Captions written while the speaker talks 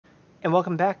And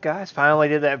welcome back, guys. Finally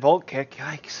did that vault kick.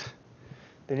 Yikes.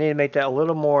 They need to make that a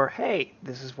little more, hey,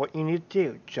 this is what you need to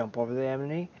do. Jump over the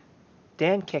enemy,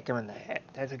 then kick him in the head.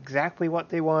 That's exactly what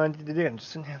they wanted to do. I'm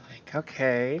just sitting here like,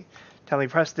 okay, tell me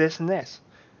press this and this.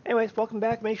 Anyways, welcome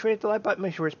back. Make sure you hit the like button.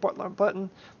 Make sure you support the button.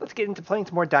 Let's get into playing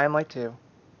some more Dying Light 2.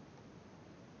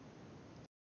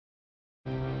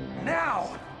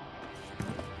 Now!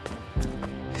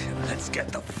 Let's get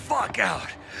the fuck out!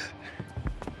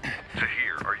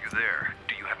 Tahir, are you there?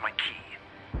 Do you have my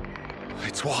key?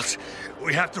 It's Walt.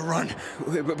 We have to run.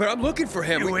 But I'm looking for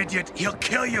him. You idiot. He'll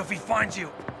kill you if he finds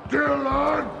you.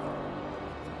 Dylan!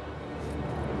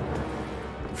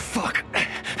 Fuck.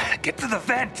 Get to the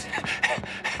vent.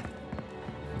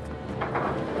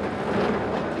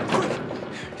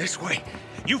 This way.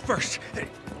 You first.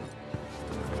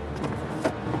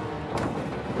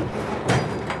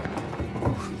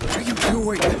 What are you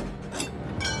doing?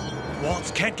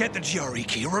 Waltz can't get the GRE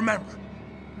key, remember.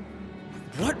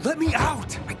 What? Let me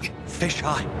out! Fish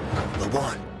high. The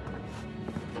one.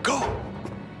 Go!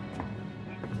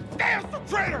 Damn the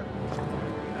traitor!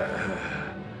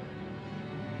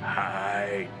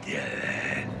 Hi,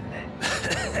 Dylan.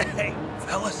 Hey,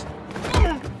 fellas.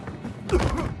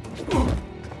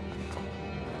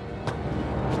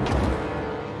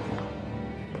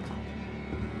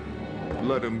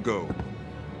 Let him go.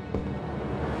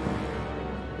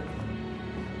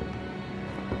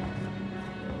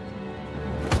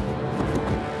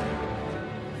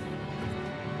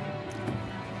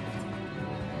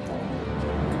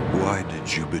 Why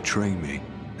did you betray me?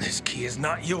 This key is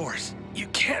not yours. You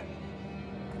can't.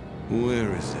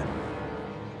 Where is it?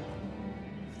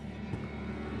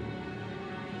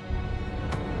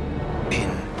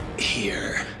 In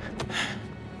here.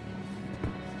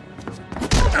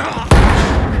 This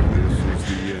is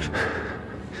the end.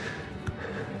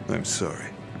 I'm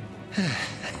sorry.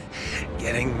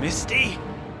 Getting misty?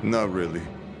 Not really.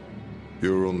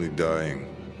 You're only dying.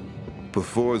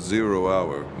 Before 0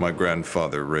 hour, my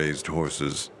grandfather raised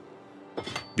horses.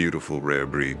 Beautiful rare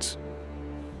breeds.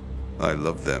 I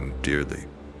love them dearly.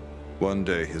 One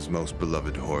day, his most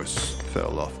beloved horse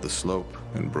fell off the slope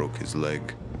and broke his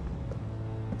leg.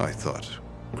 I thought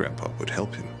Grandpa would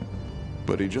help him,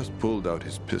 but he just pulled out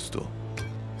his pistol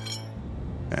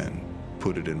and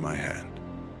put it in my hand.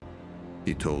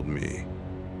 He told me,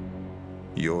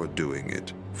 "You're doing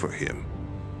it for him."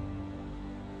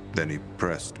 Then he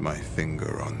pressed my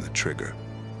finger on the trigger.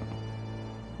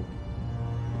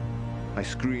 I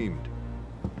screamed.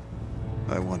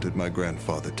 I wanted my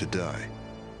grandfather to die.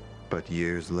 But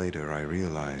years later, I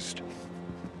realized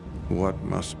what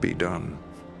must be done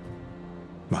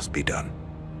must be done.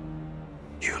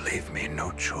 You leave me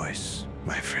no choice,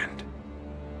 my friend.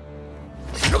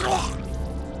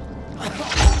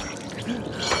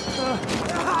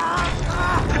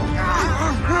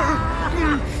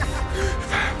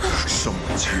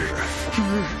 Someone's here.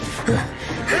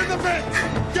 In the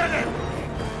vent! Get it!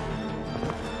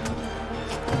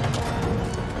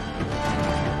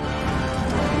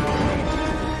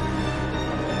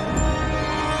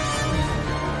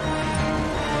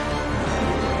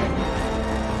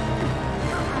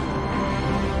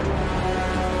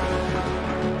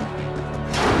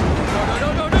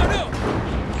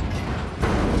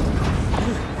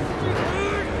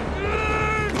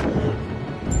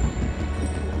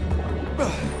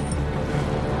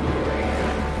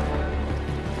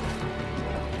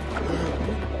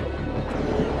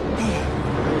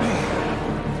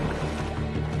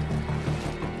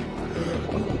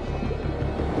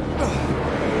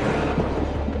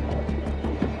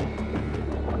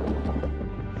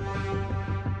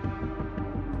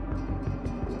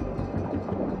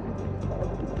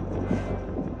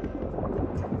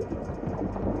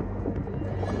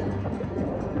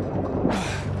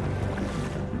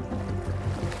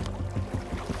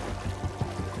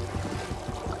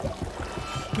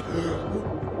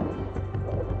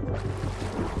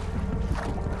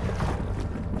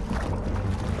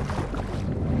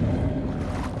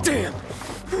 Damn!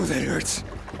 Oh, that hurts.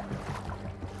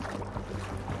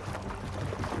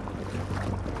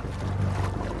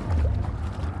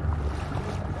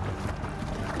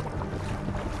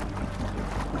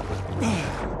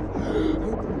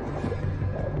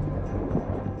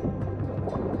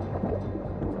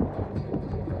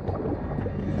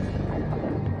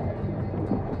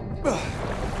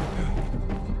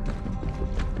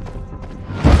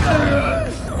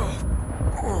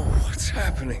 Oh, what's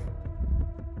happening?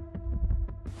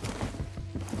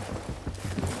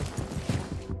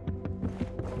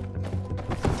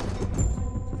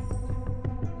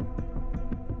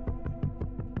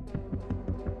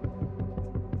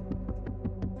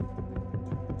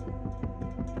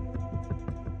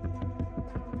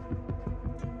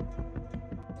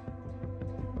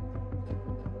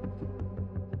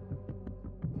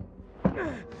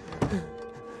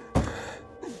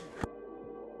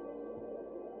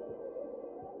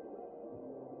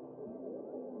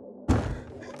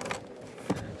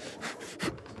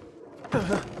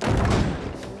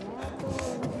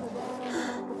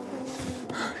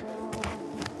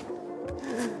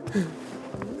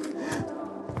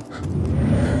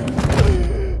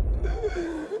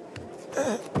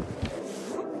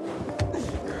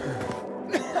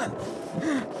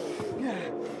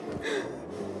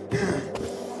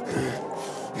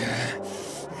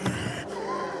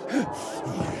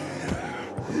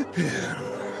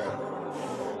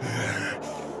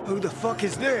 Who the fuck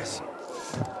is this?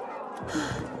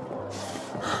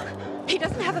 He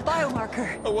doesn't have a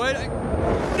biomarker. Oh, what?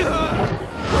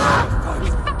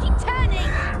 He's fucking turning!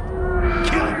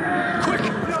 Kill him! Quick!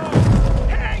 No!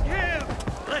 Hang him!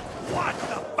 Let's watch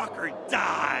the fucker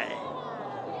die!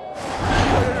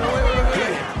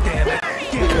 Damn it!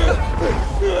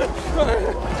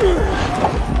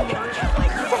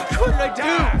 Fuck, what did I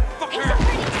do?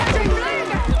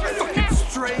 Fucking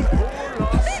straight.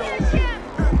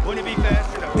 Wouldn't it be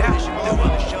faster to dash him through on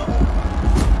the show?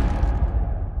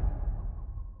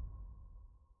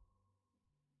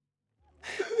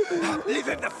 Leave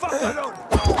him the fuck alone!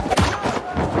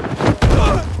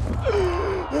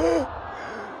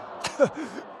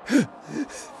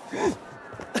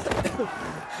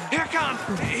 Here comes!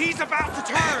 He's about to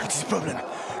turn! What's his problem?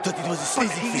 Thought it was a But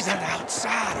sleazy he's fit. an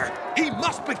outsider! He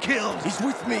must be killed! He's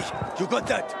with me. You got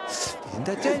that? Didn't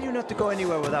I tell you not to go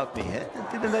anywhere without me, eh?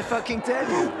 Didn't I fucking tell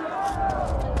you?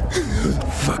 Who the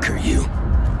fuck are you?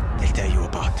 They'll tell you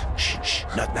about. Shh, shh,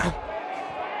 not now.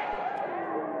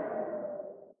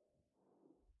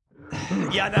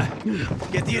 Yana,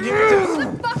 get the inhibitors.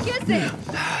 What the fuck is it?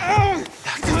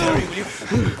 Dr. Terry, will you?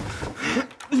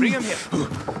 Bring him here.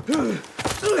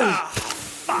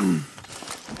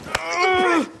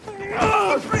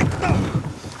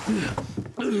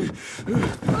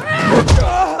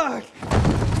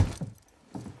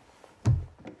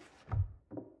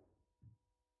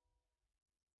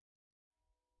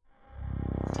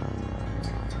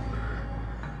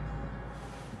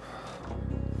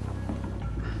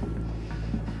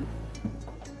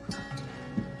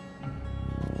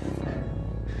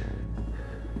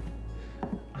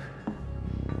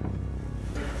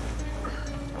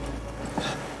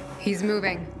 He's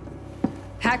moving.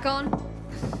 Hack on.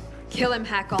 Kill him,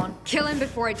 Hack on. Kill him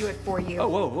before I do it for you. Oh,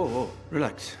 whoa, whoa, whoa.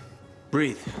 Relax.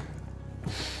 Breathe.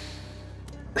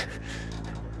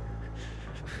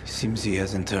 Seems he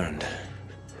hasn't turned.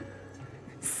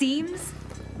 Seems?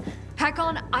 Hack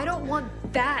on, I don't want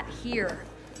that here.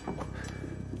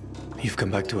 You've come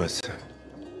back to us.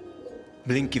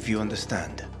 Blink if you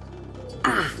understand.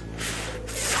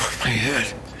 My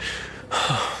head.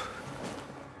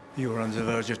 You were on the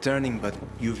verge of turning, but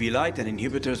UV light and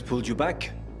inhibitors pulled you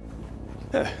back.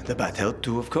 The bat helped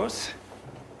too, of course.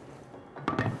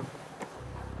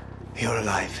 You're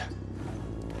alive.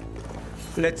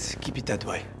 Let's keep it that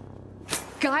way.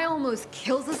 Guy almost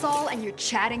kills us all and you're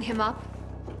chatting him up?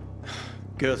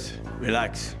 Girls,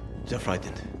 relax. They're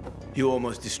frightened. You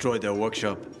almost destroyed their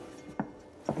workshop.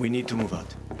 We need to move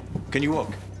out. Can you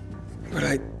walk? But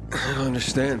I don't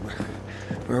understand.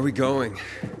 Where are we going?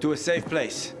 To a safe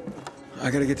place. I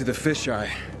gotta get to the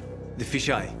fisheye. The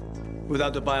fisheye.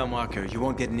 Without the biomarker, you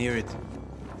won't get near it.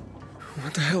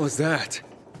 What the hell is that?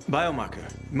 Biomarker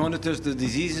monitors the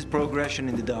disease's progression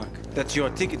in the dark. That's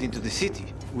your ticket into the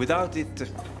city. Without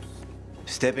it,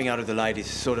 stepping out of the light is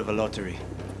sort of a lottery.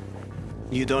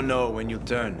 You don't know when you'll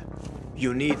turn.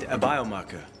 You need a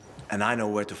biomarker, and I know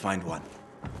where to find one.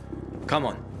 Come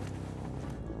on.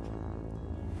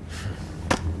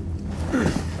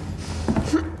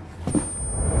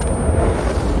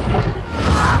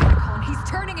 He's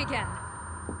turning again.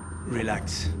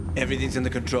 Relax. Everything's under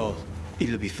control.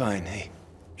 It'll be fine, hey?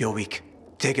 You're weak.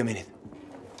 Take a minute.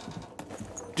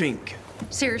 Drink.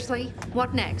 Seriously?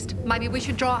 What next? Maybe we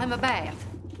should draw him a bath.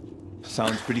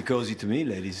 Sounds pretty cozy to me,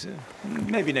 ladies.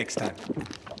 Maybe next time.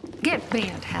 Get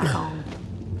bent, Hack on.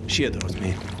 She adores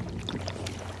me.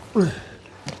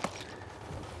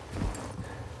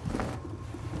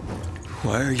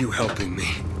 Why are you helping me?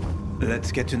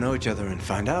 Let's get to know each other and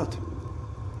find out.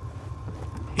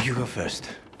 You go first.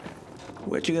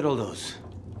 Where'd you get all those?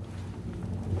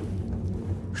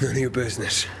 None of your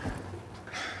business.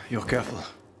 You're careful.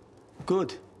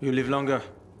 Good. You live longer.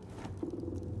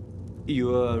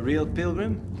 You a real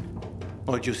pilgrim?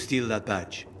 Or did you steal that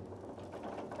badge?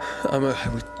 I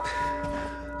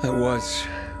was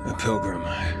a pilgrim.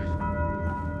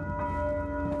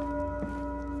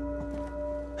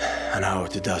 An hour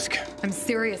to dusk. I'm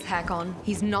serious, Hack on.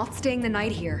 He's not staying the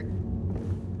night here.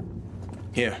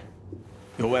 Here.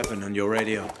 Your weapon and your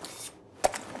radio.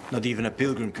 Not even a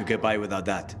pilgrim could get by without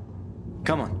that.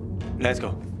 Come on. Let's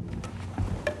go.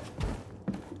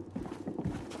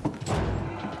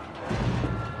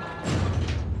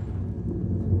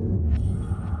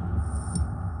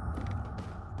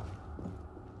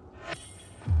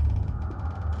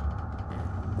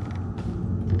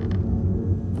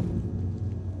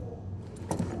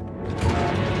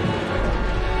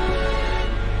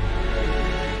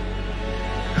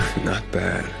 Not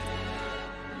bad.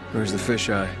 Where's the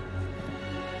fisheye?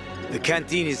 The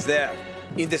canteen is there,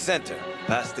 in the center,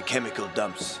 past the chemical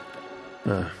dumps.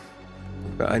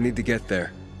 I need to get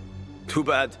there. Too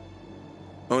bad.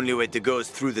 Only way to go is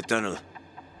through the tunnel.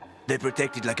 They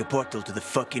protect it like a portal to the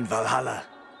fucking Valhalla.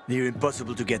 Near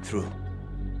impossible to get through.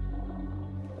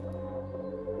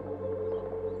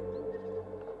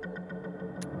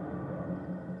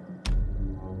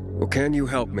 Well, can you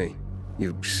help me?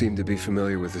 You seem to be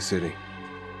familiar with the city.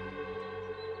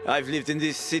 I've lived in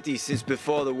this city since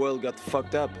before the world got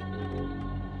fucked up.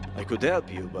 I could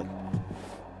help you, but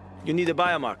you need a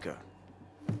biomarker.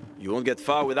 You won't get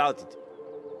far without it.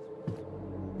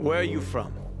 Where are you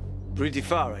from? Pretty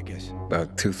far, I guess.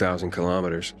 About 2,000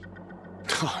 kilometers.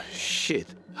 Oh, shit.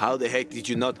 How the heck did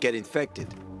you not get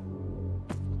infected?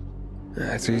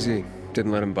 That's easy.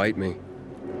 Didn't let him bite me.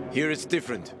 Here it's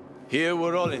different. Here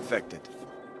we're all infected.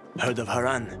 Heard of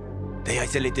Haran? They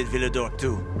isolated Villador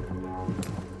too.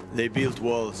 They built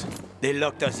walls. They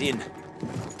locked us in.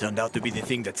 Turned out to be the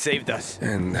thing that saved us.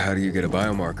 And how do you get a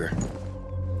biomarker?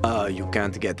 You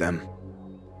can't get them.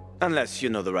 Unless you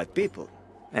know the right people.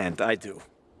 And I do.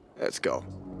 Let's go.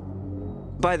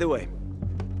 By the way,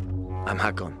 I'm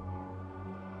Hakon.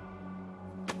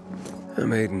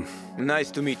 I'm Aiden.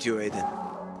 Nice to meet you, Aiden.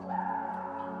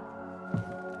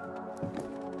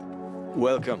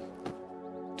 Welcome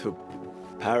to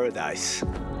paradise.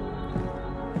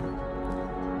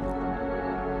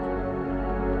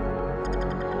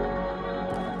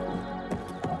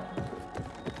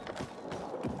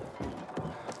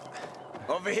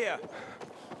 Over here.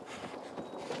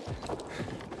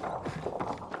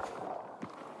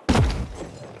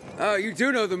 Oh, you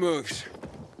do know the moves.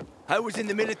 I was in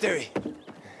the military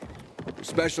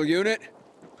Special unit?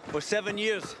 for 7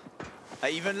 years. I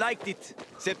even liked it,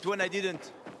 except when I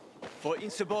didn't. For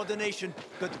insubordination,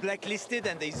 got blacklisted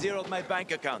and they zeroed my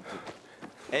bank account.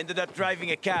 Ended up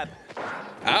driving a cab.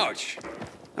 Ouch!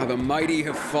 How the mighty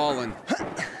have fallen.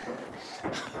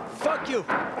 Fuck you!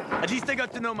 At least I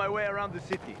got to know my way around the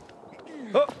city.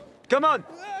 Oh, come on!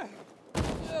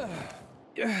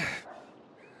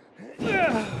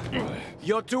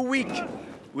 You're too weak.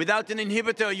 Without an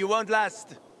inhibitor, you won't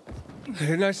last.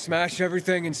 Didn't I smash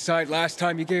everything in sight last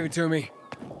time you gave it to me?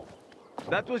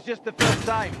 That was just the first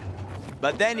time.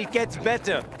 But then it gets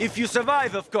better. If you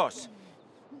survive, of course.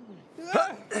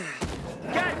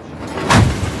 Catch!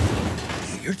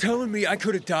 You're telling me I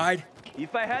could have died?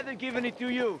 If I hadn't given it to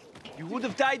you, you would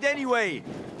have died anyway.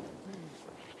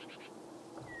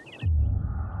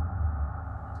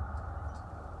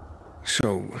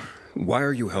 So, why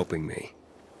are you helping me?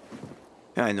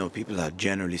 I know people are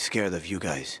generally scared of you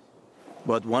guys.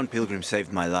 But one pilgrim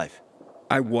saved my life.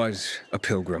 I was a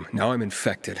pilgrim. Now I'm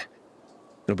infected.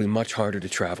 It'll be much harder to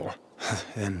travel.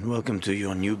 Then welcome to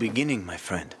your new beginning, my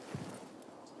friend.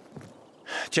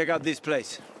 Check out this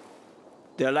place.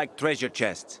 They're like treasure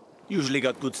chests. Usually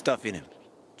got good stuff in them.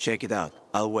 Check it out.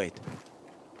 I'll wait.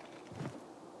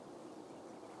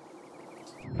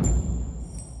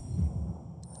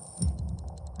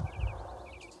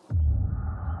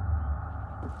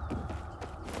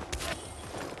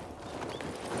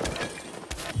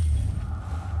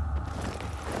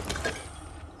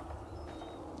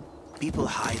 People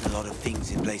hide a lot of things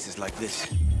in places like this.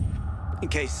 In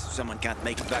case someone can't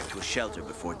make it back to a shelter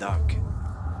before dark.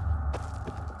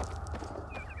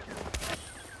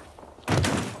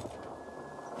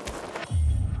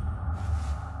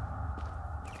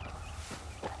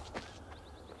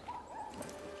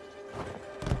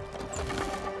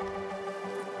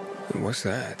 What's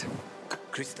that?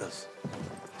 Crystals.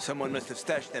 Someone must have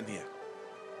stashed them here.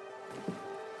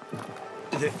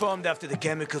 They formed after the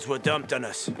chemicals were dumped on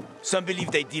us. Some believe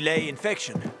they delay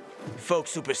infection. Folk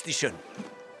superstition.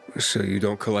 So you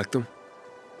don't collect them?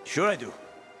 Sure I do.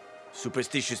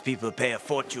 Superstitious people pay a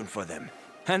fortune for them.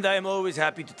 And I am always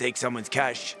happy to take someone's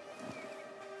cash.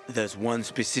 There's one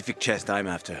specific chest I'm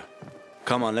after.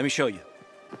 Come on, let me show you.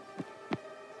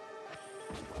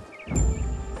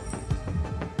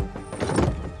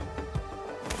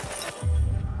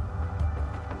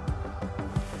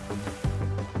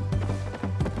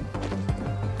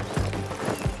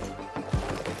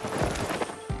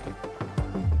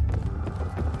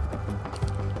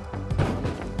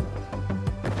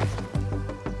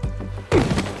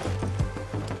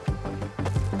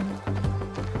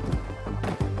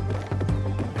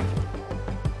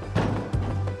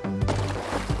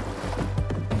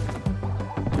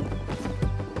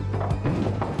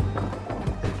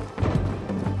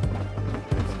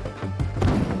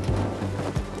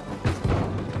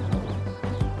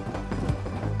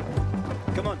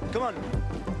 Come on.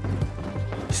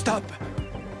 Stop.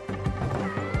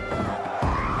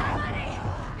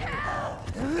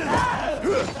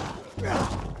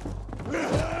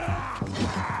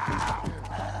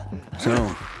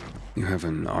 So, you have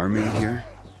an army here?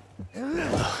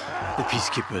 The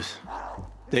peacekeepers.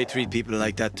 They treat people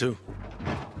like that too.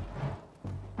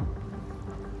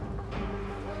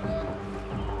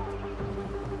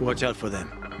 Watch out for them.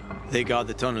 They guard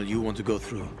the tunnel you want to go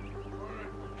through.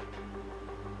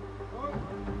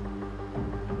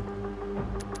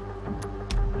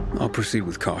 I'll proceed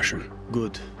with caution.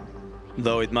 Good.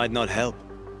 Though it might not help.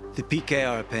 The PK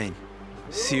are a pain.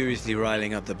 Seriously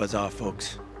riling up the Bazaar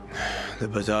folks. The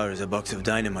Bazaar is a box of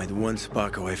dynamite one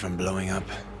spark away from blowing up.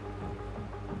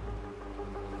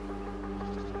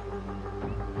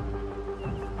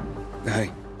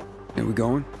 Hey, are we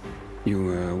going?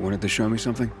 You, wanted to show me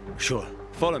something? Sure.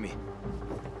 Follow me.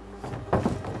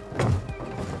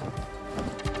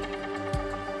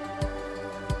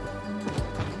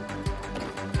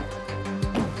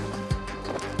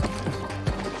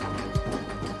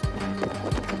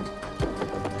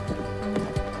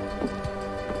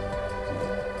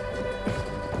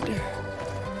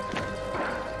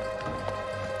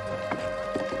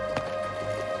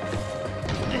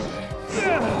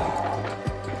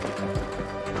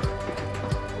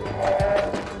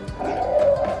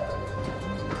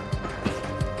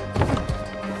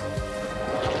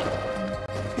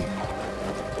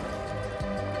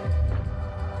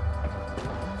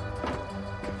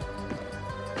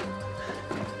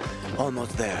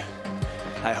 Almost there.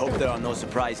 I hope there are no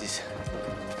surprises.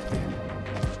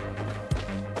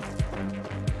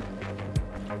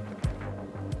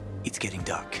 It's getting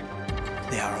dark.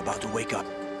 They are about to wake up.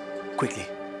 Quickly,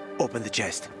 open the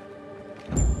chest.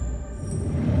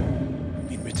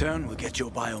 In return, we'll get your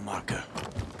biomarker.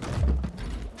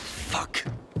 Fuck.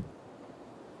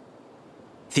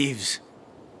 Thieves.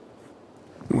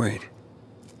 Wait.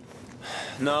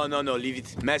 No, leave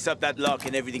it. Mess up that lock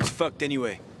and everything's fucked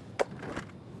anyway.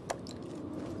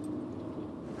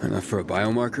 Enough for a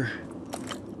biomarker?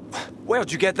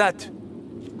 Where'd you get that?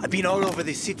 I've been all over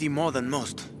this city more than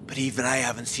most, but even I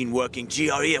haven't seen working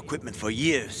GRE equipment for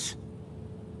years.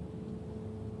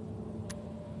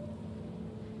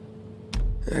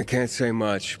 I can't say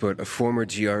much, but a former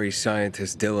GRE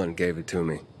scientist, Dylan, gave it to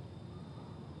me.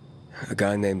 A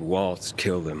guy named Waltz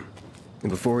killed him. And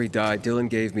before he died, Dylan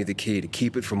gave me the key to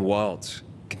keep it from Waltz.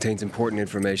 Contains important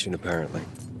information, apparently.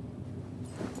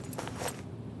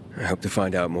 I hope to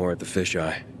find out more at the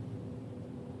fisheye.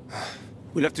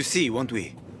 We'll have to see, won't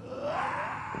we?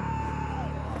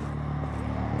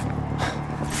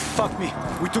 Fuck me.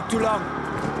 We took too long.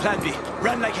 Plan B.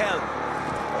 Run like hell.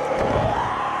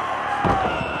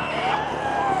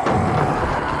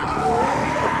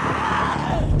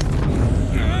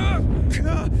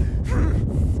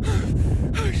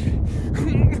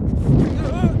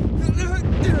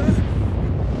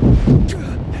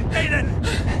 Aiden!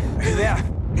 Are you there?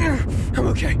 I'm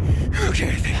okay. Okay,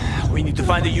 I think. We need to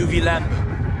find the UV lamp.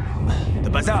 The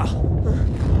Bazaar.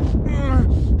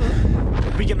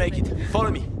 We can make it.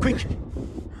 Follow me, quick.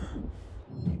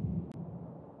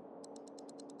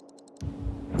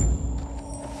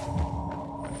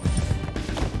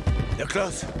 They're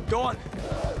close. Go on.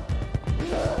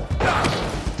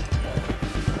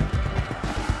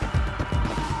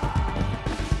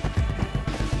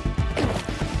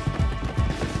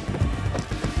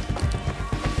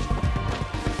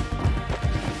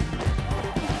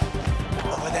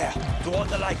 Over there, toward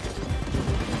the light.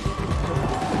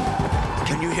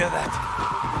 Can you hear that?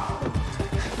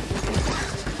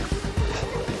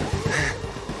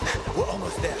 We're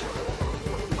almost there.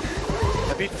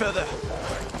 A bit further.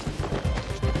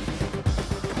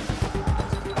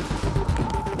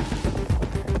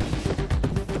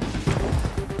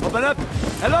 Open up!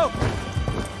 Hello!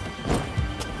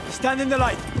 Stand in the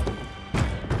light.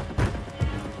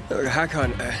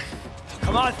 Hakon,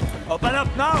 Come on! Open up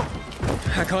now!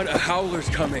 Hakon, a howler's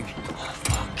coming.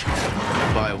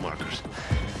 Biomarkers.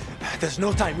 There's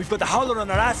no time. We've got the howler on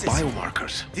our asses.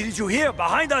 Biomarkers. Didn't you hear?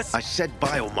 Behind us! I said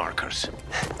biomarkers.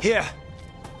 Here.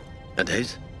 And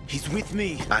his? He's with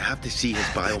me. I have to see his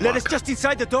biomarker. Let us just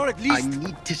inside the door at I least.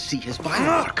 need to see his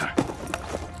biomarker.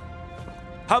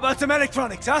 How about some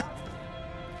electronics, huh?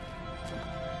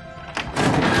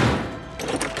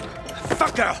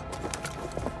 Fucker!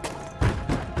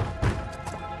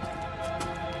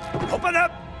 Open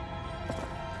up!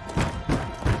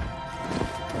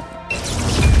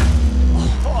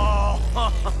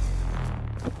 Oh.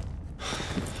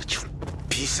 You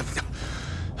piece of...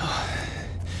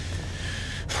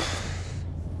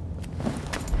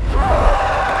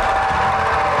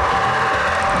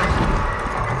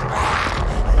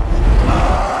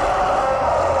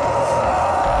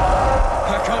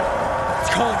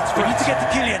 We need to get to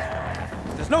Killian.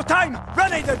 There's no time.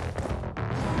 Run, Aiden.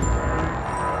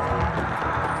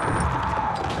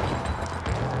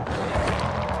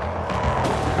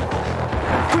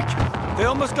 Quick! They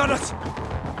almost got us.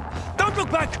 Don't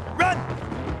look back. Run.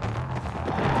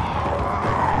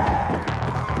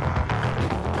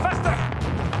 Faster.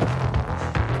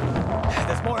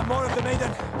 There's more and more of them,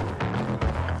 Aiden.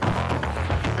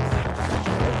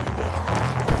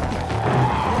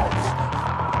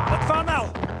 Not far now.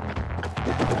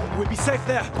 We'll be safe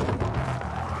there.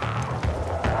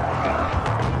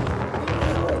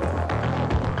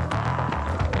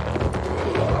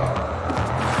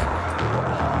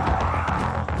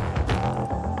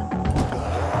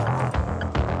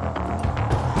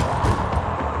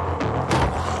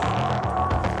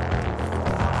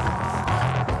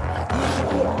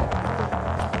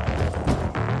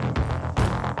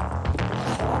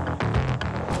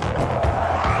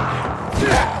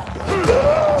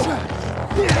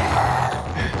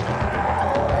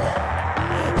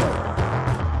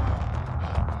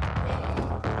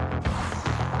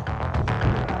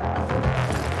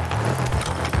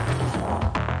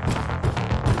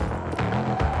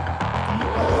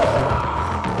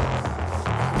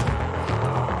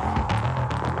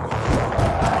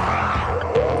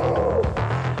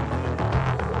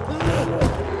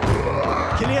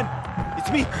 Killian,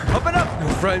 it's me. Open up. No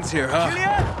friends here, huh?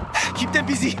 Killian! Keep them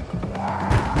busy.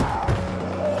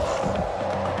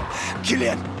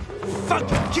 Killian! Fuck!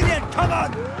 Killian, come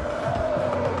on!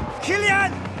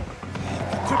 Killian!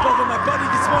 Trip over my body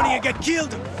this morning and get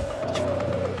killed!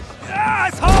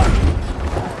 Asshole!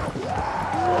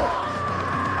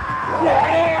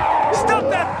 Stop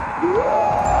that!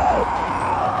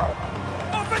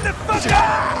 Open the fuck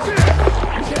up!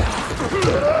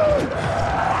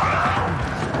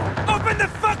 Open the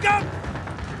fuck up!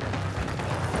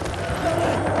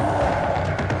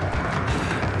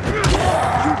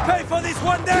 You pay for this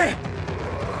one day!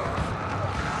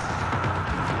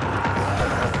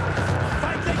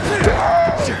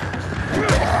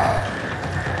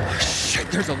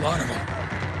 Shit, there's a lot of them.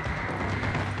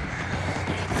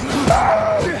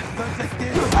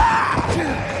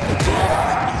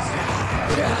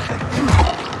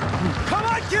 Come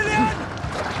on, Killian!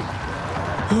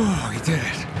 Oh, he did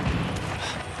it.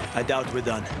 I doubt we're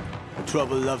done.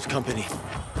 Trouble loves company.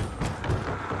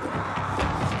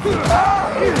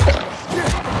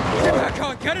 Get back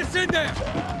on, get us in there!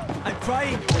 I'm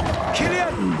trying!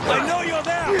 Killian! I know you're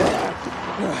there!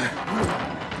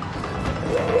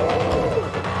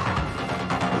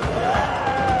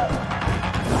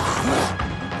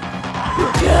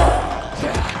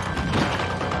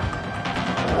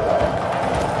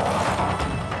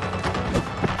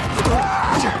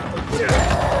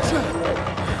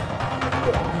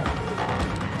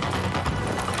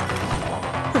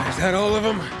 Is that all of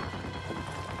them?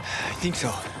 I think so.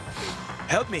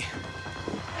 Help me.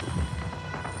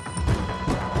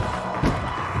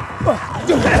 We're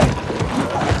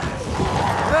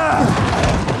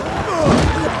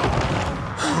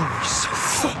so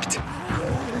fucked.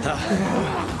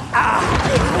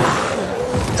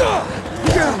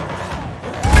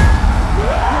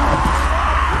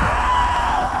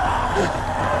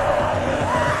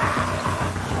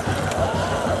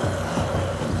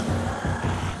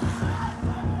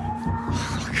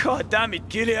 God damn it,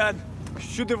 Killian!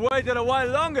 Should have waited a while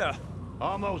longer.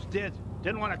 Almost did.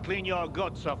 Didn't want to clean your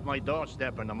guts off my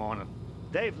doorstep in the morning.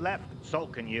 They've left, so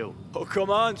can you. Oh,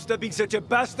 come on, stop being such a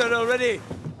bastard already!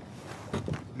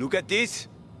 Look at this.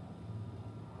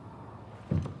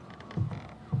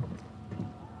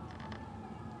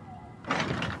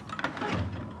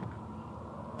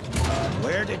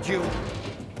 Where did you...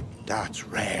 That's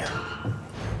rare.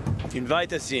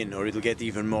 Invite us in, or it'll get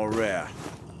even more rare.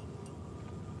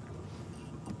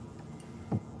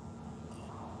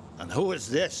 And who is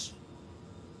this?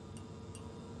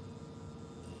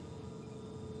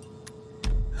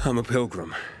 I'm a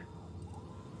pilgrim.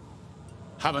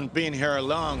 Haven't been here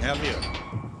long, have you?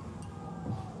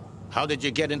 How did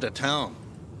you get into town?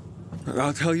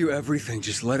 I'll tell you everything,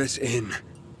 just let us in.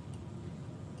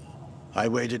 I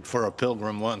waited for a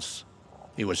pilgrim once.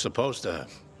 He was supposed to...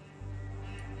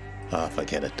 Ah,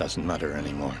 forget it. Doesn't matter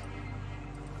anymore.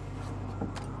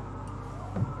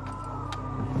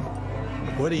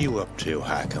 What are you up to,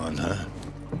 Hakon, huh?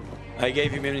 I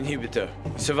gave him an inhibitor.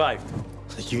 Survived.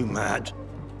 Are you mad?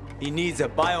 He needs a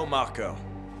biomarker.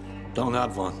 Don't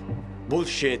have one.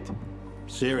 Bullshit.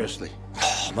 Seriously.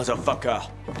 Motherfucker.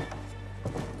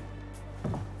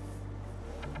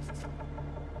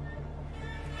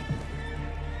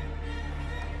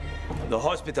 The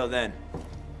hospital then.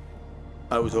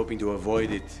 I was hoping to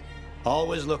avoid it.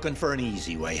 Always looking for an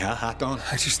easy way, huh, Hakon?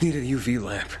 I just need a UV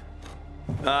lamp.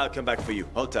 I'll come back for you.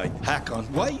 Hold tight. Hakon,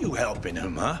 why you helping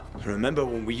him, huh? Remember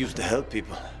when we used to help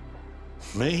people?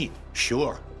 Me?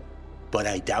 Sure. But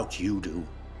I doubt you do.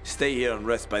 Stay here and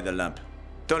rest by the lamp.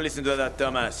 Don't listen to that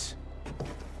dumbass.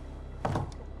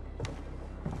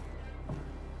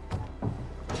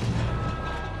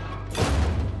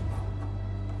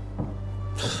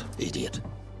 Idiot.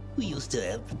 We used to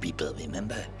help people,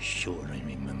 remember? Sure, I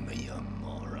remember, you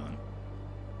moron.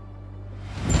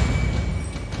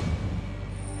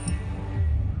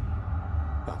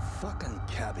 A fucking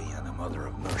cabbie and a mother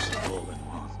of mercy all in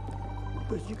one.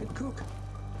 But you can cook.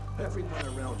 Everyone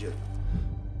around you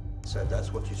said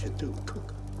that's what you should do,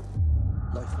 cook.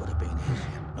 Life would have been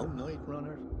easier. No night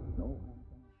runners, no...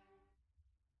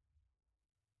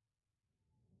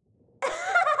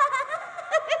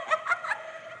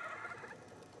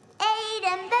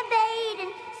 Aiden,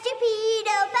 babaden,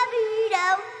 stupido, babudo.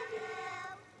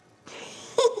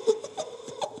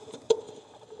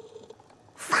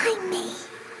 Find me.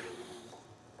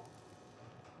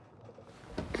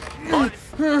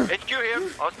 HQ here.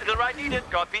 Hospital right needed.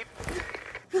 Copy.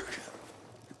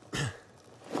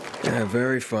 Yeah,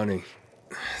 very funny.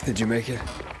 Did you make it?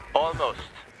 Almost.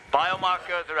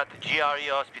 Biomarkers are at the GRE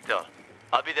hospital.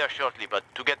 I'll be there shortly, but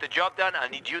to get the job done, I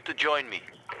need you to join me.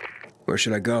 Where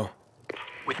should I go?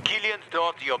 With Killian's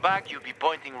door to your back, you'll be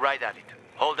pointing right at it.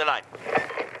 Hold the line.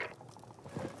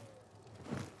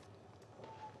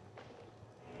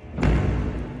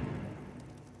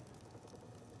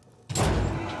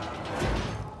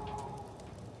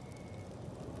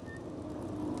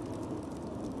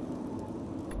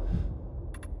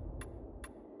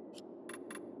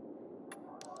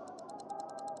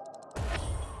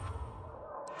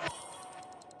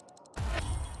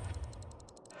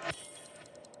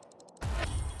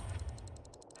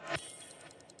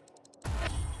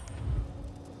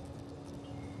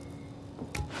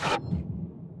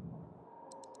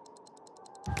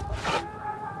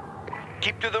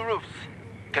 Keep to the roofs,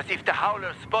 because if the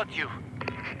howlers spot you...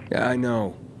 Yeah, I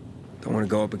know. Don't want to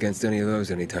go up against any of those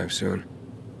anytime soon.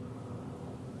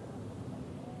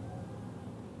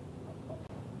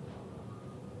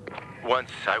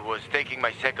 Once I was taking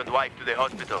my second wife to the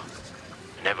hospital.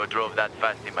 Never drove that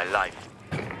fast in my life.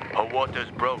 Her waters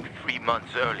broke 3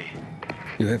 months early.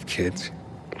 You have kids?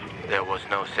 There was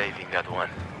no saving that one.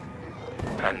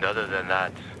 And other than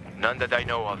that, none that I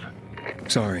know of.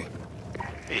 Sorry.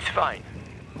 It's fine.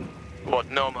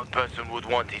 What normal person would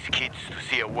want his kids to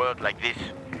see a world like this?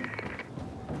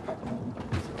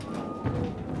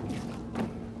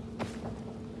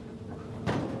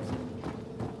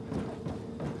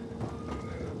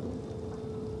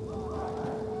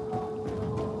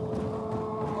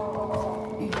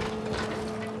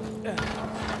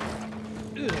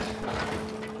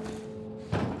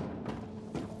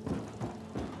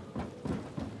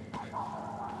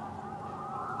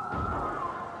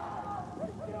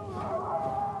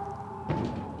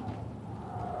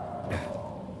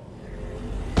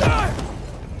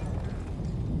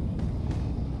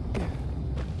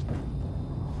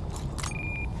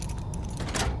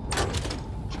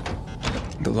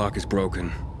 The lock is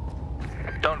broken.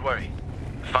 Don't worry.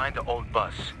 Find the old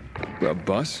bus. A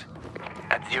bus?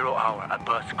 At 0 hour, a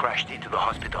bus crashed into the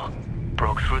hospital.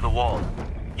 Broke through the wall.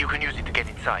 You can use it to get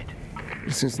inside.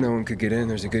 Since no one could get in,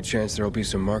 there's a good chance there'll be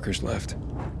some markers left.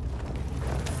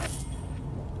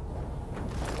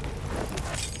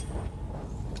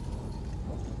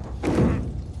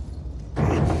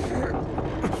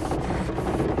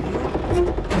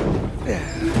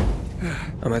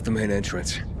 I'm at the main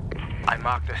entrance. I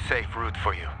marked a safe route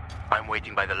for you. I'm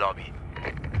waiting by the lobby.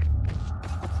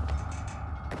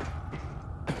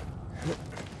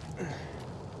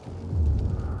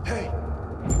 Hey!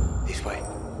 This way.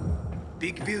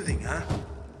 Big building, huh?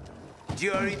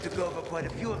 GRE took over quite a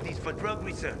few of these for drug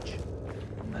research.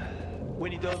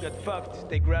 When it all got fucked,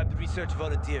 they grabbed research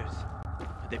volunteers.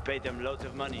 They paid them loads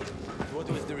of money. What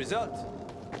was the result?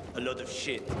 A lot of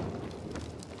shit.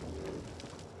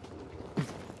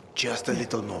 Just a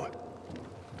little more.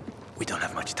 We don't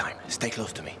have much time. Stay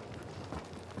close to me.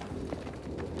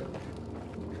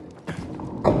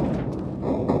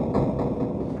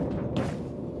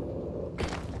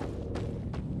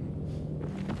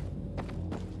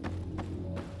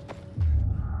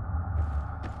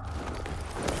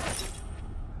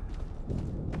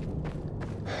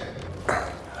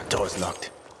 Door's locked.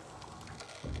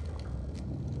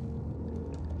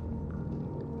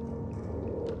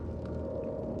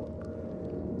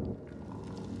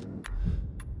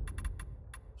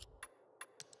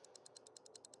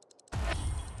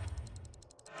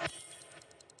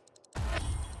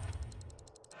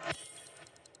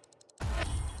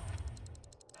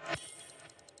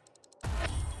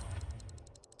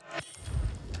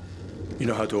 You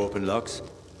know how to open locks?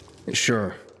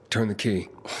 Sure. Turn the key.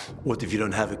 What if you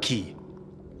don't have a key?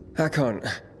 Hakon,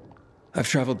 I've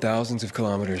traveled thousands of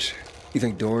kilometers. You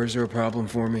think doors are a problem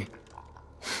for me?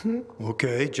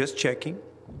 Okay, just checking.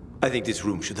 I think this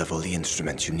room should have all the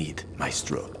instruments you need,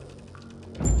 Maestro.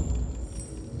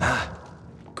 Ah,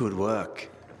 good work.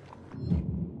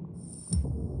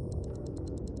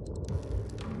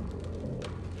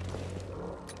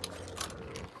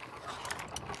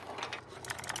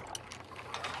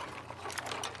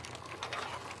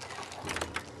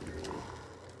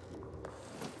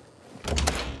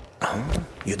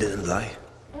 You didn't lie.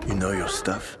 You know your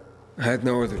stuff. I had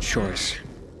no other choice.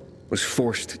 Was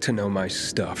forced to know my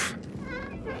stuff.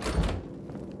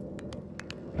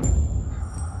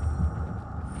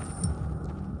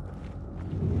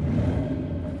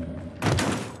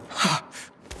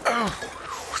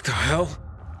 What the hell?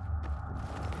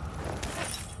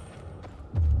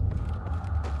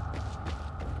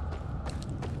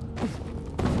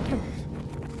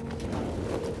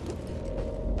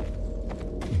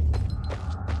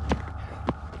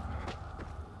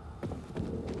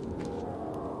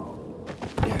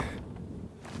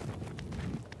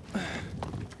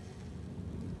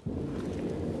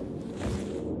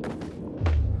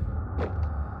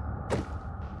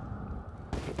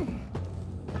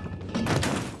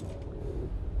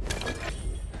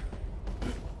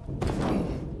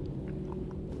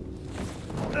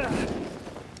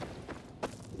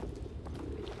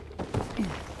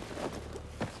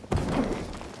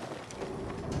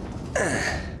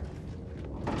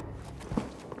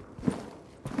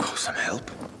 Oh, some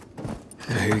help?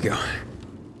 Here you go.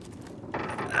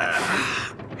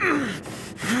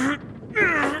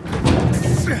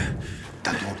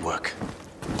 That won't work.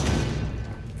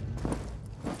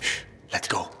 Shh, let's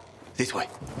go. This way.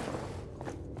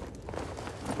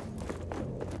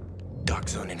 Dark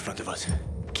zone in front of us.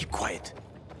 Keep quiet.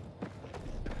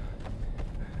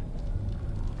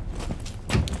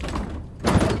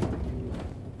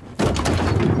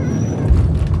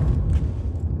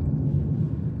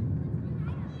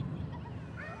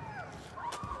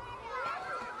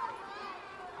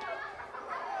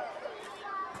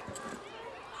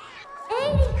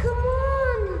 Aiden, come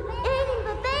on! Aiden,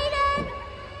 Babaden!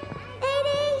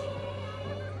 Aiden!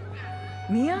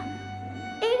 Mia?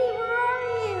 Aiden, where are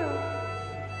you?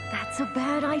 That's a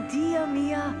bad idea,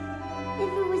 Mia. If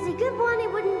it was a good one,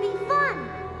 it wouldn't be fun.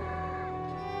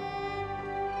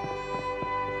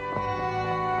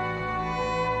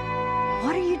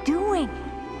 What are you doing?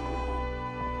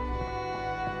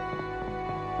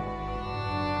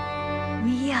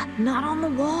 Mia, not on the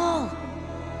wall.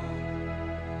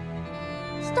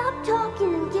 Stop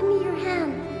talking and give me your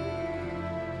hand.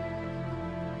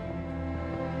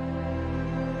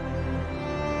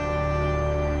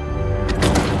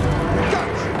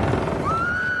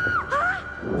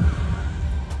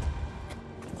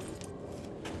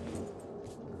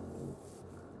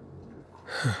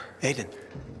 Aiden.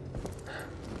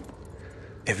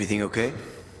 Everything okay?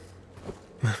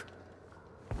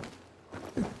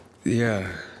 Yeah.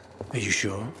 Are you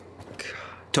sure?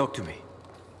 Talk to me.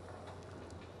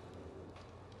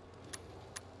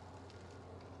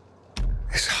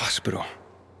 This hospital.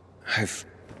 I've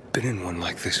been in one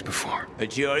like this before. A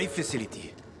GRE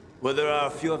facility. Well, there are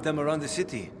a few of them around the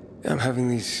city. I'm having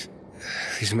these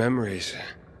memories.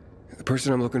 The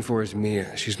person I'm looking for is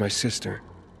Mia. She's my sister.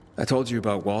 I told you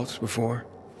about Waltz before.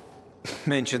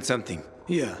 Mention something.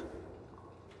 Yeah.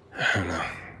 I don't know.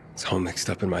 It's all mixed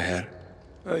up in my head.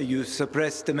 You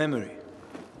suppressed the memory.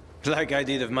 Like I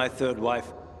did of my third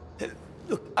wife.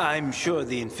 Look, I'm sure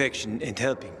the infection ain't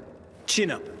helping.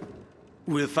 Chin up.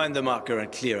 We'll find the marker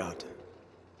and clear out.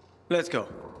 Let's go.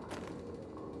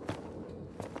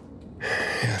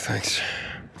 Yeah, thanks.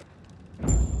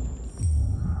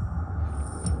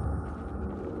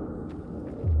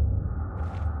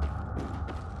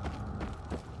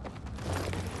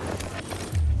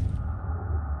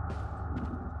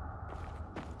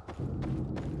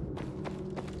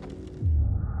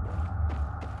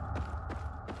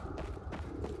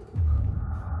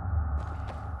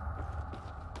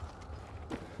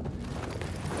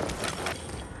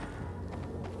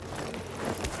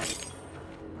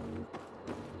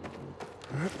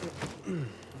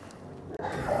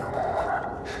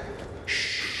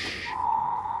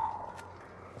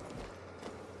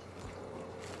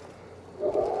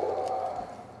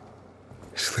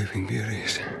 Sleeping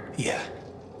Beauties. Yeah,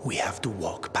 we have to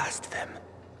walk past them.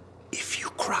 If you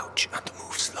crouch and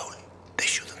move slowly, they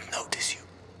shouldn't notice you.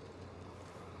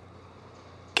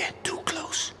 Get too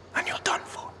close, and you're done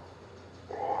for.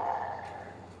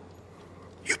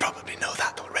 You probably know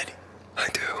that already. I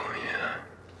do, yeah.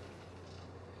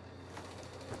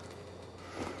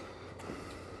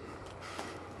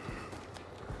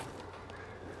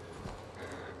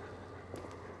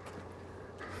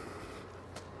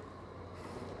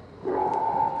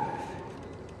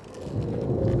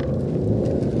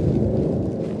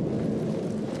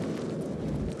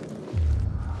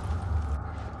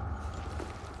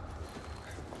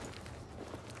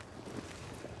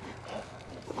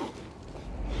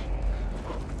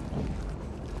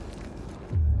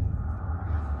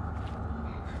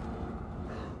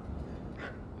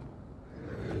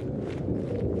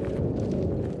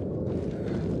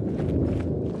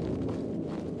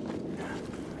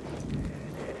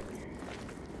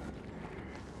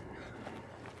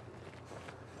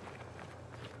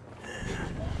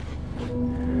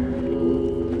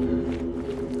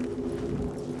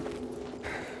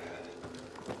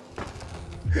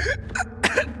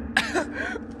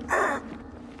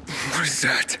 What is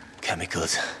that?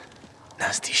 Chemicals.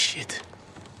 Nasty shit.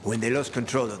 When they lost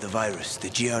control of the virus, the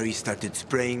GRE started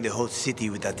spraying the whole city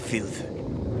with that filth.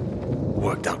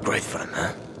 Worked out great for them,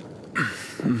 huh?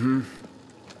 Mm-hmm.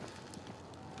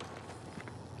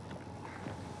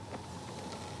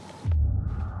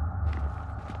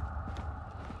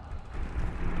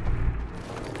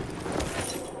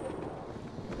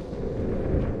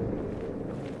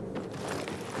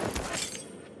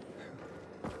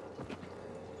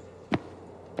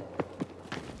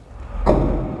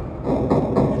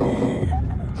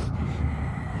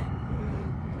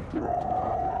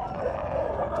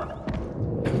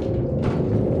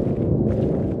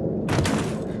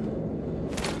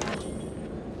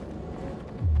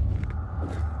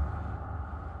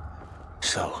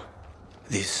 So,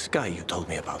 this guy you told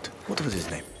me about, what was his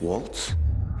name? Waltz?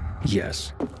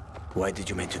 Yes. Why did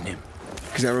you mention him?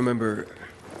 Because I remember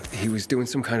he was doing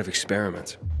some kind of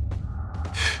experiment.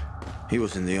 He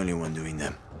wasn't the only one doing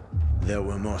them. There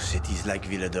were more cities like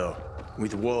Villador,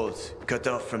 with walls cut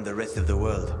off from the rest of the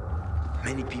world.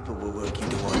 Many people were working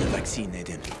toward a vaccine, they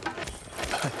didn't.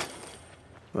 But,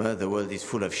 well, the world is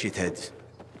full of shitheads.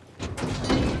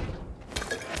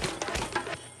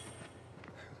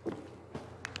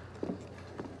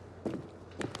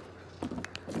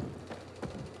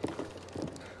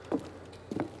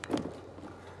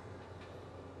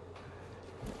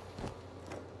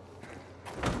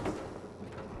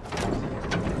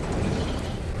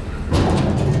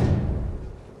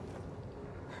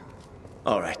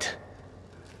 All right.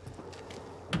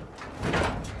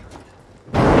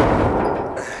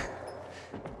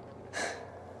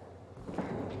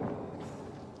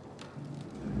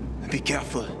 Be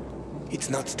careful. It's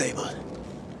not stable.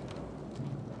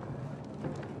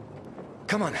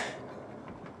 Come on.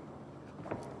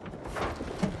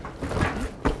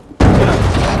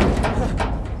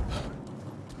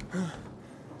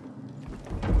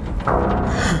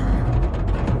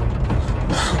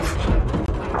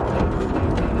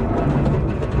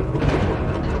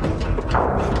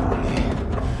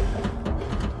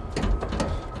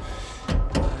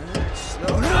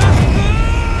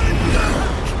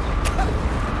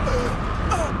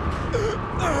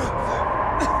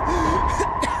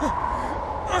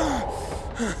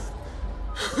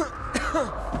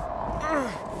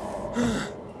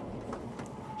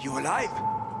 You alive?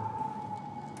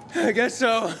 I guess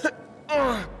so.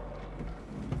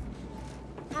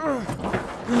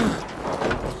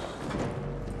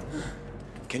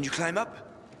 Can you climb up?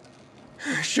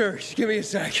 Sure, just give me a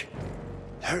sec.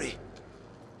 Hurry.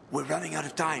 We're running out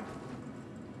of time.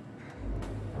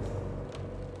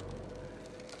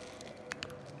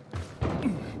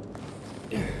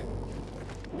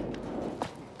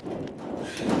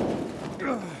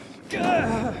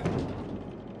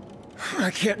 I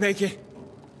can't make it.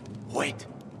 Wait.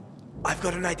 I've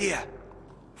got an idea.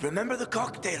 Remember the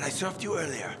cocktail I served you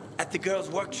earlier at the girls'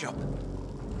 workshop?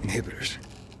 Inhibitors.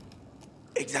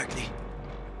 Exactly.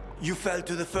 You fell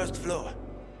to the first floor.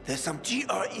 There's some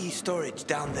GRE storage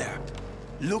down there.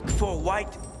 Look for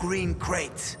white, green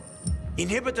crates.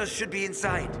 Inhibitors should be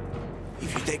inside.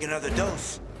 If you take another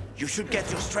dose, you should get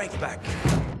your strength back.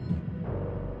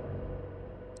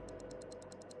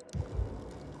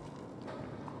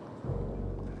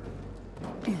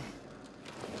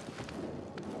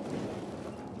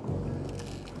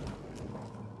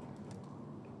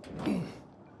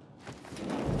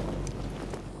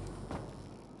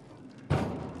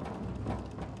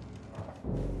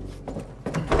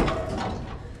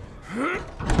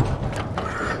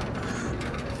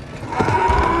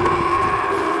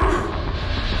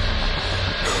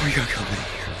 We got company.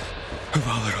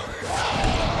 Volatile.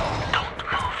 Don't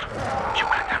move. You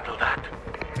can handle that.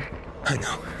 I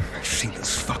know. I've seen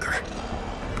this fucker.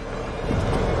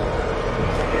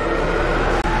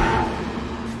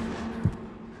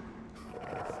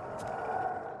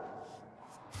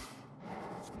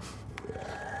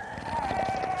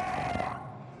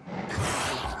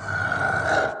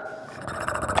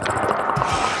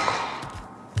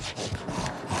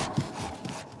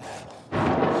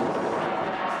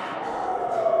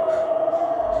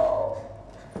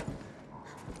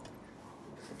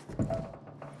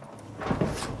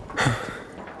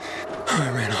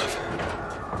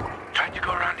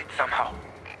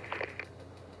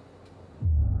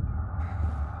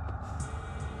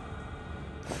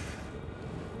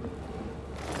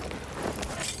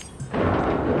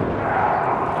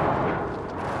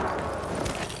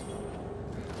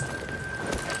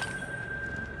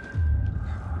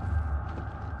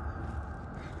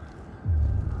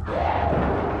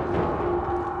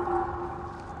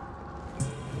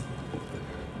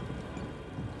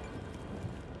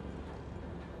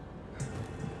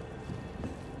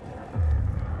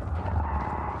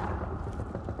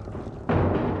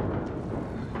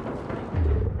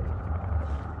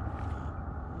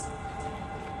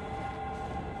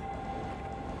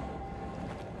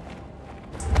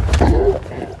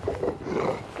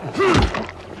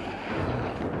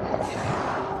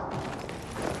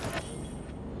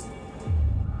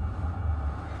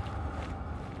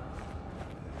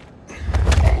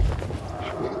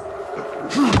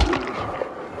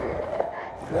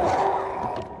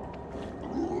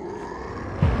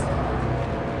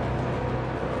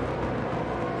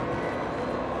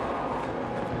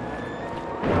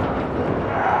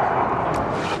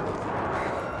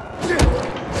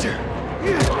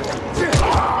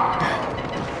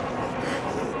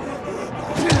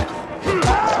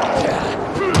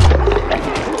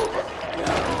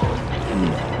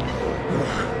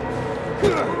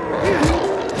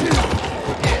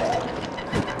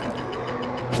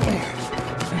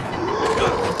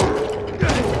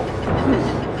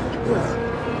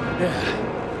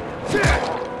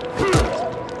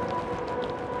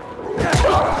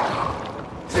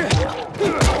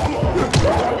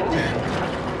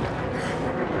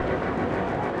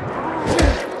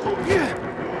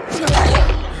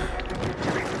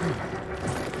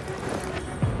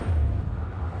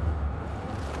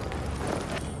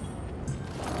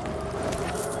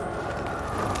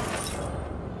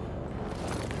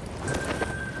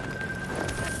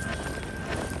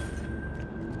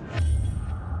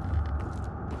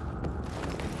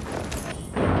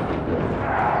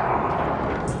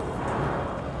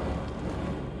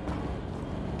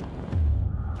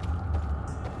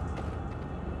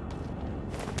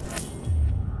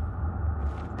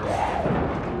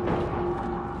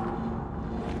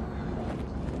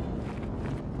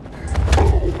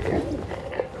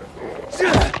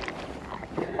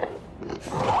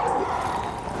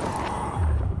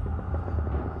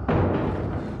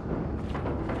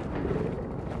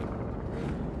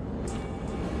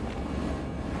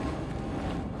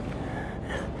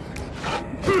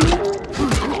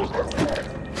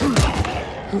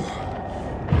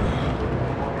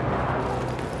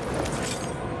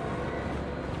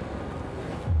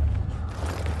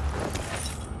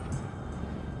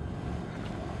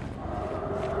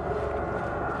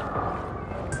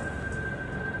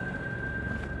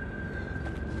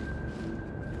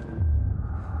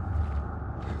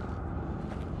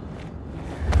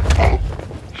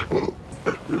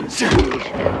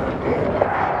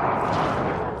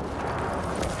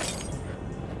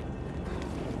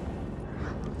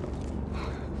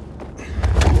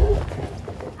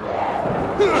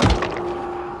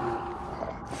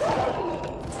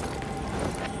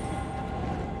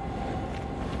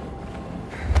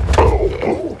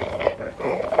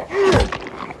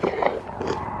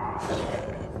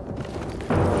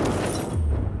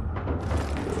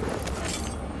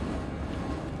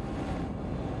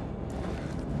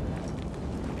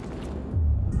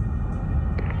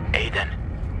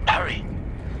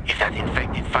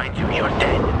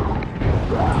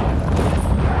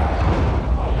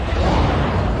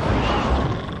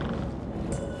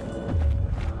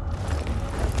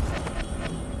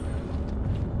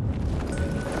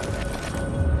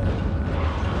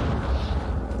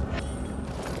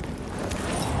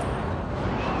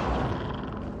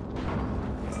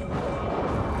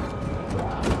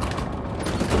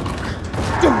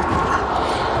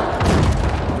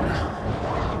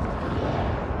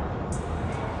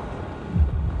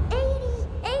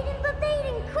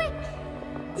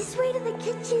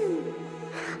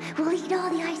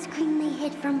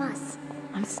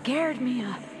 Scared,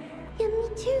 Mia. Yeah, me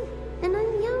too. And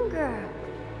I'm younger.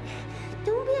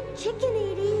 Don't be a chicken,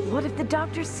 Edie. What if the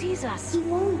doctor sees us? He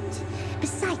won't.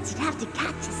 Besides, he'd have to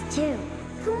catch us too.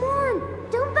 Come on,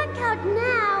 don't back out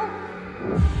now.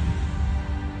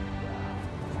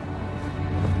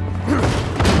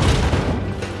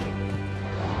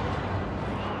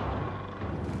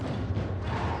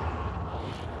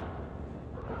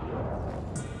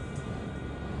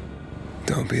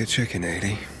 Don't be a chicken,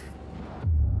 Edie.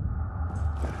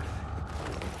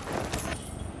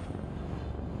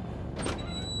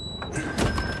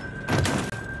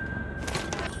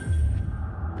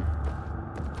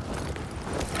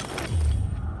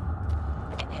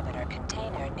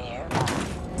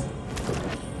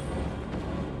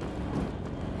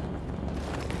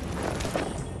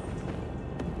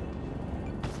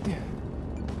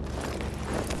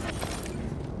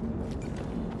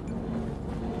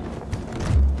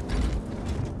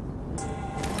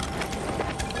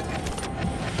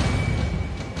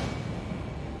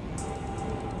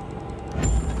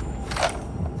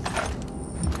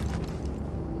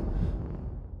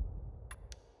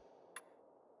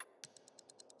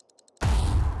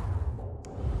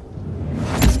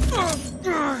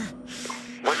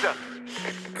 What's up?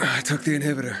 I took the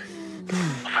inhibitor.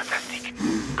 Oh, fantastic.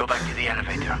 Go back to the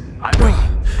elevator. I'll wait.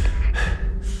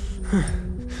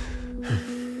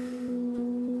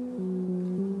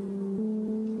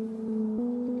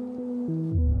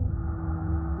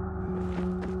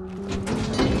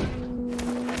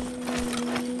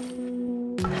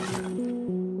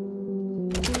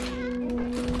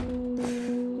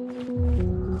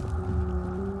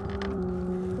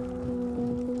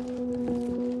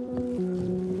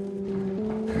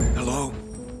 Hello?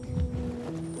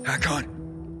 Hakon?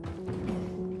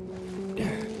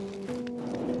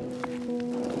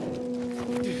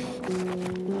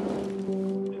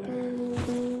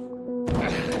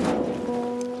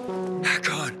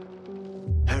 Hakon!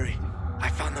 Hurry. I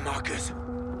found the markers.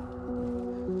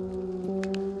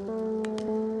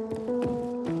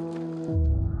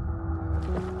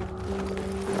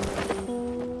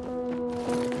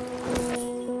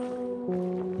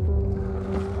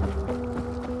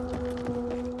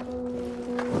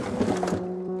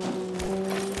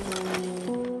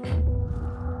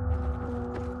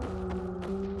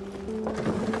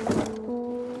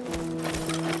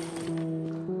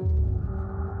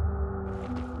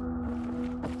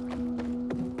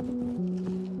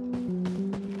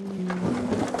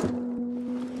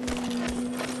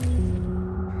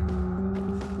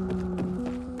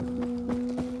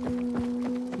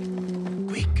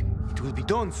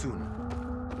 Dawn soon.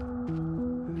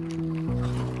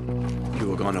 You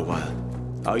were gone a while.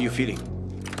 How are you feeling?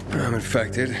 I'm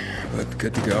infected, but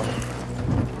good to go.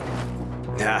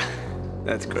 Yeah,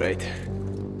 that's great.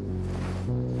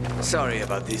 Sorry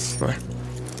about this. What?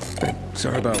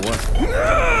 Sorry about what?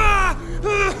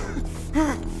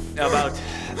 About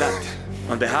that.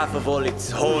 On behalf of all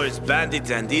its whores,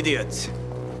 bandits, and idiots,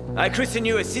 I christen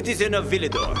you a citizen of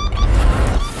Villador.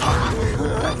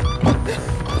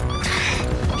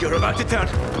 You're about to turn.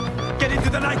 Get into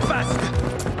the night fast.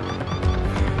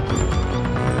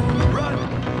 Run!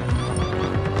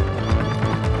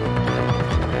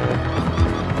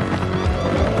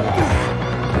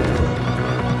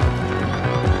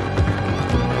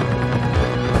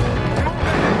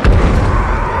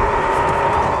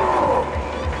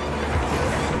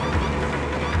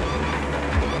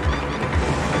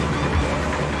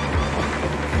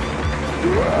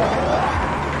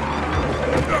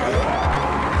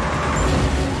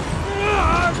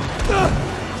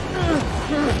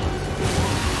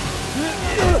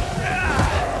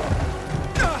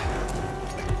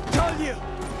 Told you,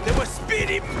 they were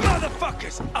speedy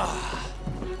motherfuckers.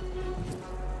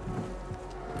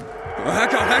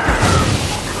 Hack on, hack on!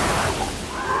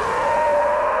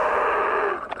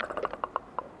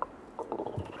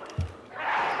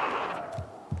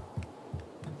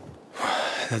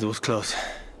 That was close.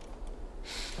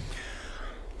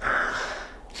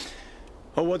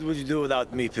 Oh, what would you do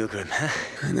without me, Pilgrim?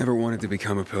 I never wanted to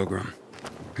become a pilgrim.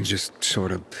 I just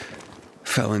sort of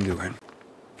fell into it.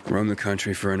 Roamed the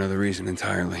country for another reason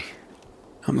entirely.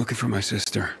 I'm looking for my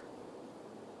sister.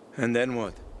 And then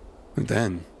what? And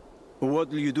then? What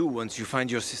will you do once you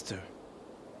find your sister?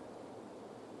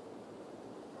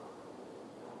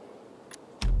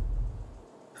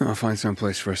 I'll find some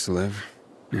place for us to live.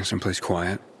 Someplace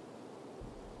quiet.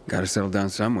 Gotta settle down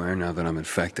somewhere now that I'm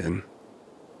infected.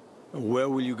 Where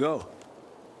will you go?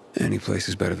 Any place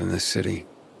is better than this city.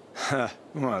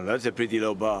 Well, that's a pretty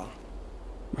low bar.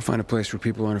 I'll find a place where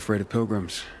people aren't afraid of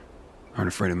pilgrims. Aren't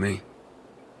afraid of me.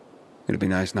 It'd be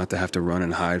nice not to have to run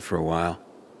and hide for a while.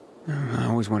 I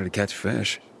always wanted to catch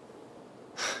fish.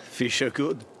 Fish are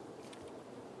good.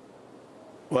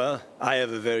 Well, I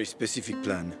have a very specific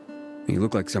plan. You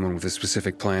look like someone with a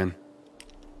specific plan.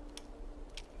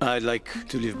 I'd like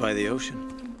to live by the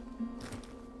ocean.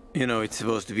 You know, it's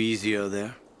supposed to be easier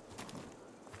there.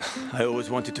 I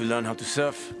always wanted to learn how to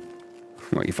surf.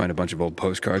 What, you find a bunch of old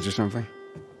postcards or something?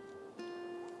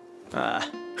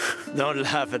 Don't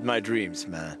laugh at my dreams,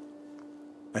 man.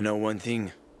 I know one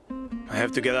thing. I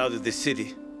have to get out of this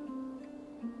city.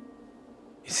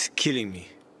 It's killing me,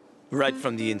 right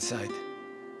from the inside.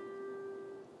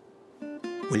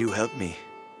 Will you help me?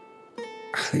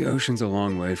 The ocean's a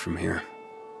long way from here.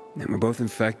 And we're both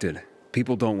infected.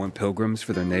 People don't want pilgrims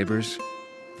for their neighbors.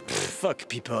 Fuck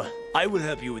people. I will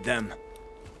help you with them.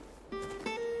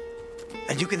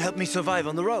 And you can help me survive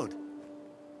on the road.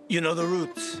 You know the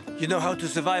routes. You know how to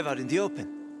survive out in the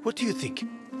open. What do you think?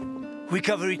 We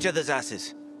cover each other's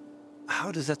asses.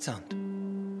 How does that sound?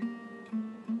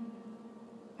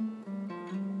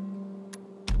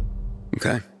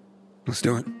 Okay. Let's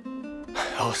do it.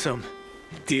 Awesome.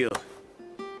 Deal.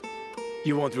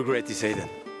 You won't regret this, Aiden.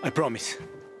 I promise.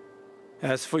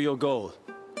 As for your goal,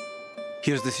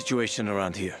 here's the situation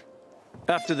around here.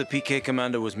 After the PK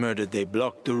commander was murdered, they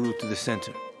blocked the route to the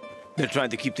center. They're trying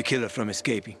to keep the killer from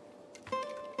escaping.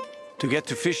 To get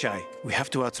to Fisheye, we have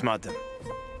to outsmart them.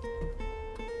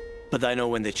 But I know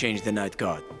when they change the night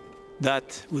guard.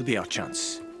 That will be our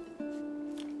chance.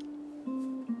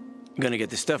 I'm gonna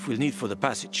get the stuff we'll need for the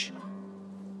passage.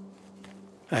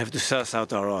 I have to suss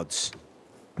out our odds.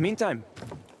 Meantime,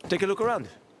 take a look around.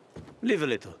 Live a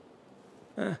little.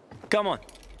 Come on.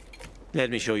 Let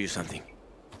me show you something.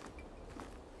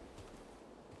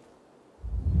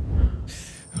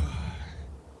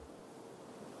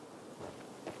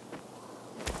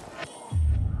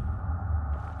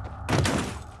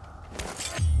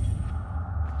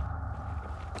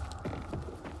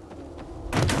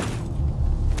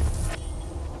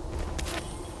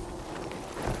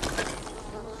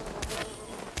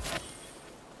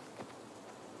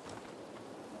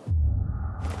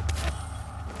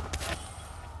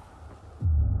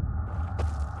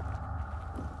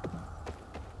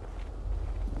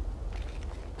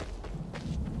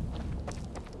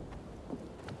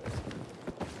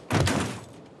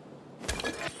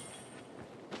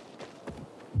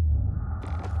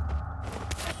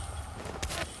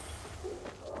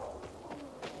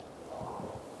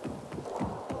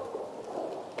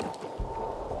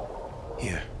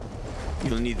 Here.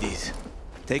 You'll need these.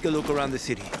 Take a look around the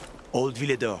city. Old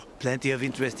Villador. Plenty of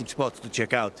interesting spots to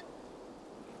check out.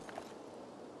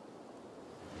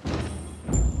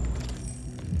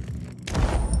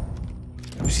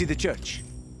 see the church?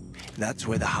 That's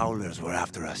where the Howlers were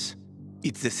after us.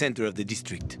 It's the center of the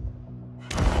district.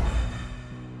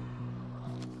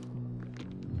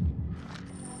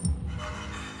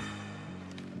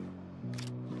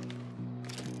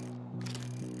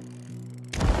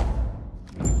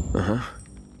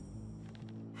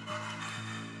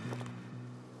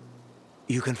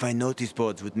 You can find notice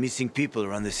boards with missing people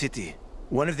around the city.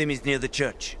 One of them is near the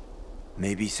church.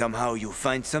 Maybe somehow you'll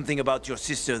find something about your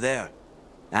sister there.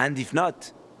 And if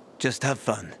not, just have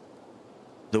fun.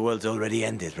 The world's already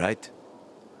ended, right?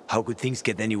 How could things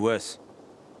get any worse?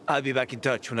 I'll be back in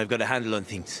touch when I've got a handle on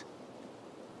things.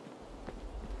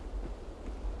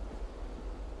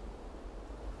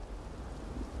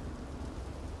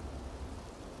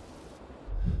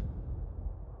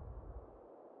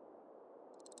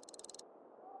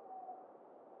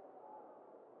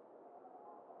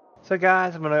 So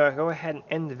guys, I'm going to go ahead and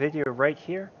end the video right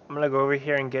here. I'm going to go over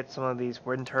here and get some of these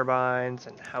wind turbines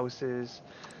and houses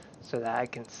so that I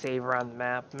can save around the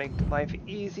map, make life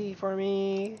easy for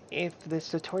me. If this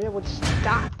tutorial would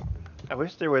stop. I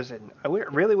wish there was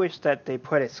really wish that they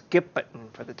put a skip button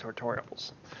for the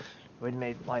tutorials. It would have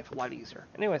made life a lot easier.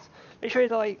 Anyways, make sure you hit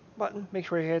the like button, make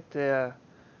sure you hit the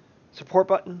support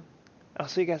button. I'll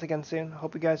see you guys again soon.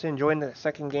 Hope you guys are enjoying the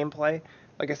second gameplay.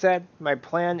 Like I said, my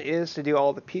plan is to do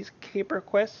all the Peacekeeper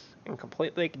quests and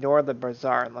completely ignore the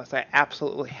Bazaar unless I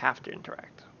absolutely have to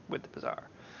interact with the Bazaar.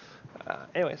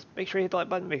 Anyways, make sure you hit the like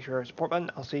button, make sure you hit the support button.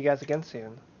 I'll see you guys again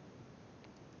soon.